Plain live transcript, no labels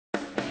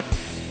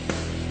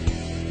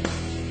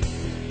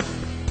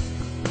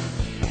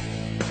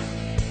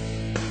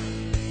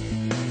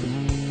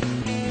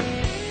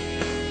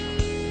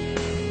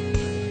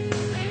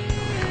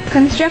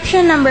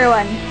Construction number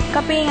 1.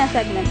 Copying a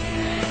segment.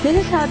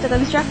 This is how to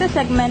construct a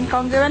segment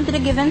congruent to the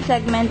given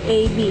segment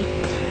AB.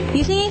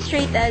 Using a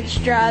straight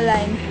edge, draw a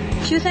line.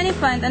 Choose any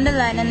point on the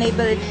line and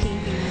label it C.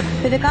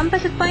 With the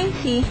compass at point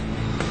C,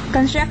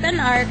 construct an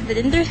arc that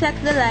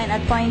intersects the line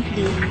at point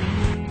D.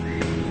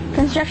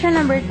 Construction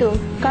number 2.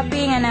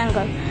 Copying an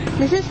angle.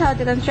 This is how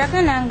to construct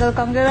an angle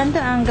congruent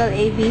to angle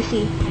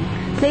ABC.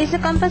 Place the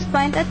compass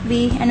point at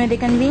B and with a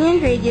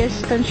convenient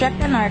radius, construct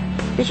an arc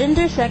which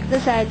intersects the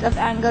sides of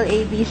angle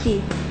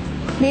ABC.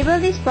 Label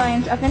these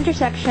points of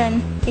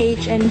intersection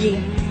H and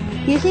G.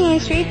 Using a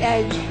straight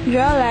edge,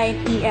 draw a line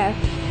EF.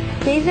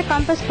 Place the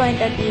compass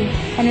point at E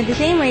and with the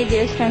same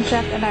radius,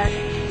 construct an arc.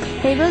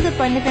 Label the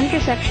point of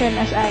intersection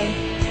as I.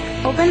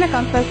 Open the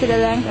compass to the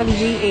length of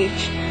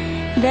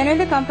GH. Then with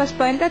the compass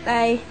point at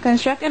I,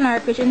 construct an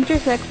arc which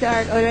intersects the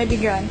arc already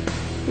drawn.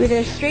 With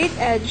a straight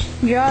edge,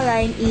 draw a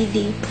line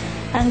ED.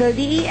 Angle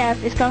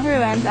DEF is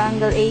congruent to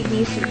angle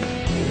ABC.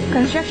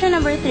 Construction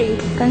number 3.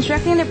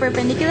 Constructing the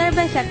perpendicular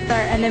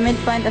bisector and the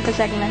midpoint of a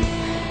segment.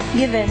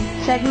 Given,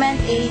 segment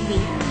AB.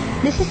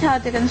 This is how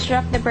to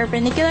construct the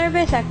perpendicular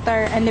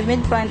bisector and the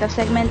midpoint of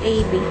segment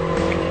AB.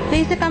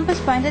 Place the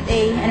compass point at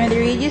A and with a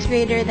radius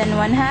greater than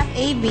 1/2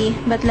 AB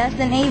but less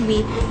than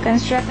AB,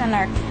 construct an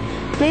arc.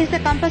 Place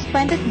the compass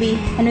point at B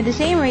and with the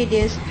same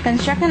radius,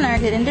 construct an arc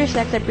that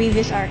intersects the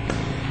previous arc.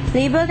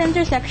 Label the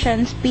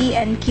intersections P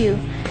and Q.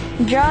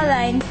 Draw a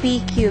line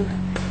PQ.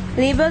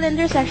 Label the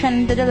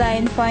intersection to the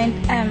line point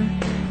M.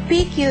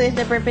 PQ is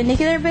the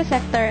perpendicular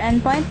bisector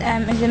and point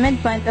M is the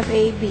midpoint of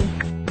AB.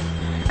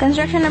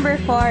 Construction number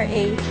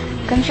 4A.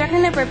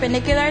 Constructing the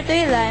perpendicular to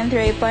a line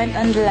through a point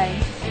on the line.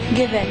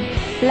 Given,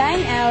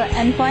 line L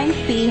and point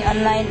P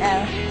on line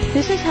L.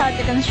 This is how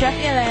to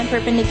construct a line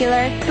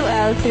perpendicular to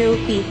L through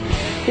P.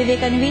 With a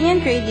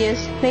convenient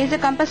radius, place the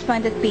compass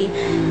point at P.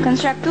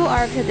 Construct two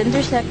arcs that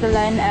intersect the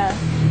line L.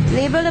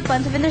 Label the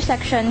points of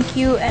intersection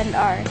Q and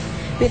R.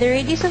 With a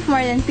radius of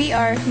more than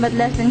PR but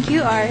less than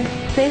QR,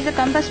 place the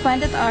compass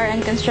point at R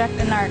and construct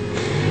an arc.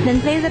 Then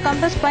place the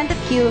compass point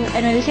at Q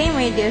and with the same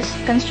radius,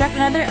 construct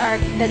another arc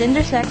that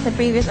intersects the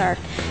previous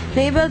arc.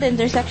 Label the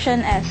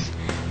intersection S.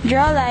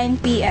 Draw line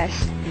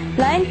PS.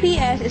 Line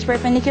PS is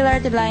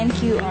perpendicular to line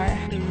QR.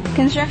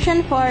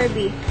 Construction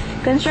 4B.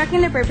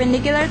 Constructing the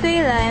perpendicular to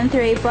a line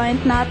through a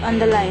point not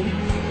on the line.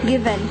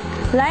 Given,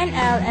 line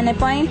L and a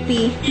point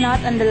P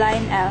not on the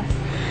line L.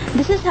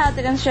 This is how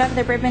to construct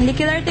the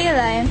perpendicular to a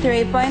line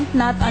through a point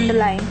not on the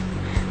line.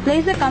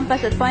 Place the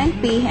compass at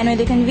point P and with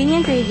a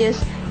convenient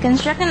radius,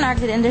 construct an arc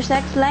that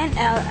intersects line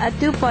L at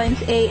 2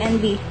 points A and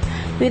B.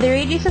 With a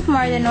radius of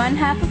more than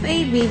 1/2 of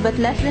AB but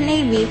less than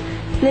AB,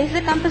 place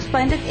the compass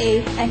point at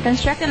A and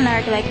construct an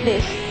arc like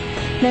this.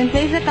 Then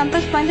place the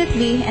compass point at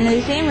B and with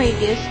the same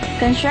radius,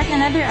 construct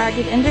another arc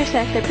that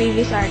intersects the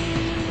previous arc.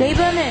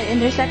 Label the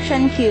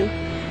intersection Q.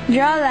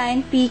 Draw a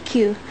line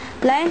PQ.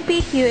 Line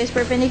PQ is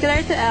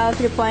perpendicular to L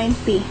through point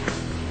P.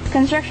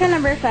 Construction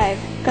number 5.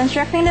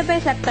 Constructing the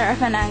bisector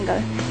of an angle.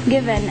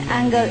 Given,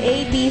 angle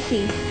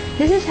ABC.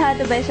 This is how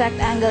to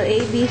bisect angle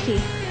ABC.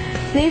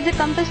 Place the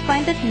compass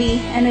point at B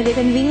and with a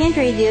convenient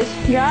radius,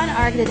 draw an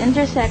arc that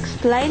intersects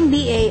line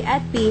BA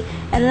at P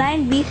and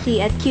line BC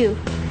at Q.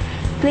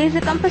 Place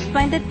the compass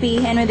point at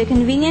P and with a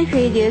convenient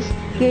radius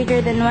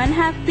greater than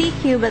 1/2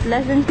 PQ but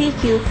less than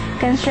PQ,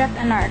 construct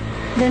an arc.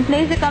 Then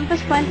place the compass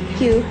point at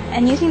Q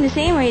and using the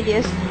same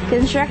radius,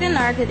 construct an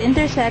arc that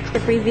intersects the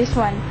previous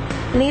one.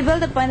 Label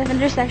the point of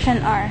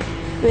intersection R.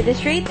 With a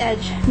straight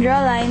edge,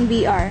 draw line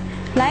BR.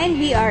 Line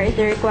BR is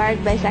the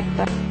required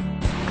bisector.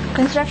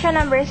 Construction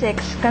number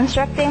 6.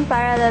 Constructing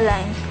parallel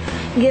lines.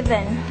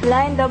 Given,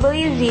 line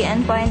WZ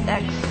and point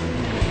X.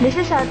 This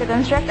is how to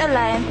construct a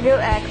line through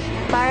X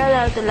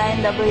parallel to line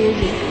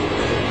WZ.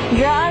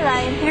 Draw a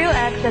line through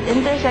X that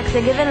intersects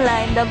the given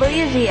line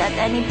WZ at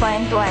any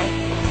point Y.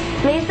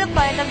 Place the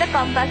point of the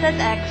compass at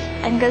X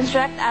and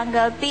construct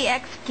angle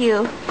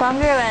PXQ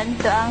congruent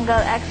to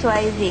angle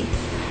XYZ.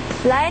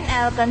 Line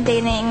L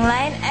containing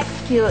line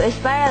XQ is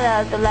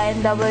parallel to line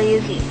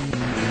WZ.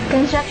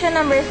 Construction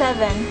number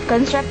 7.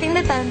 Constructing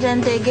the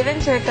tangent to a given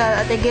circle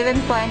at a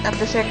given point of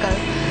the circle.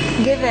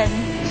 Given,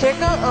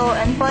 circle O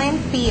and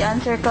point P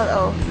on circle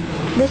O.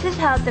 This is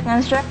how to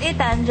construct a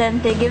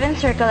tangent to a given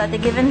circle at a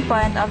given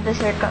point of the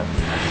circle.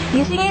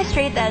 Using a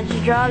straight edge,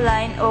 draw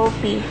line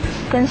OP.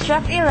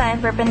 Construct a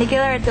line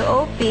perpendicular to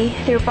OP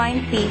through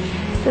point P.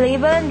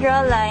 Label and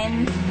draw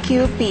line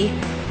QP.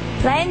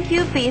 Line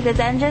QP is the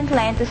tangent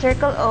line to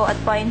circle O at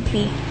point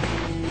P.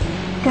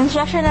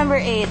 Construction number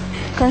 8.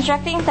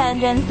 Constructing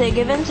tangents to a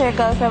given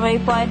circle from a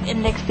point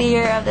in the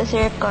exterior of the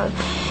circle.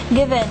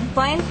 Given,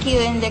 point Q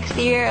in the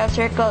exterior of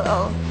circle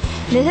O.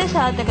 This is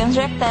how to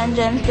construct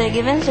tangents to a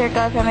given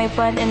circle from a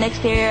point in the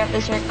exterior of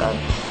the circle.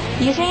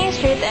 Using a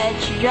straight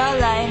edge, draw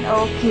line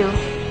OQ.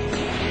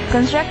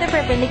 Construct the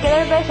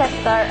perpendicular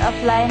bisector of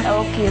line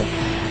OQ.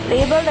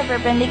 Label the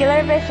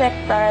perpendicular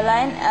bisector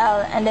line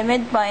L and the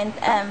midpoint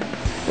M.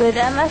 With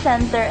M as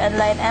center and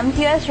line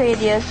MQ as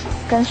radius,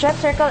 construct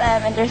circle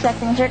M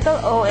intersecting circle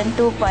O in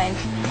 2 points.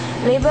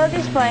 Label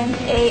these points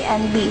A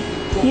and B.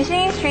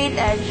 Using a straight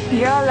edge,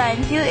 draw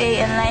line QA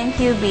and line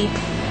QB.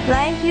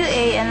 Line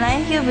QA and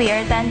line QB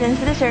are tangents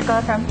to the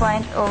circle from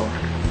point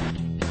O.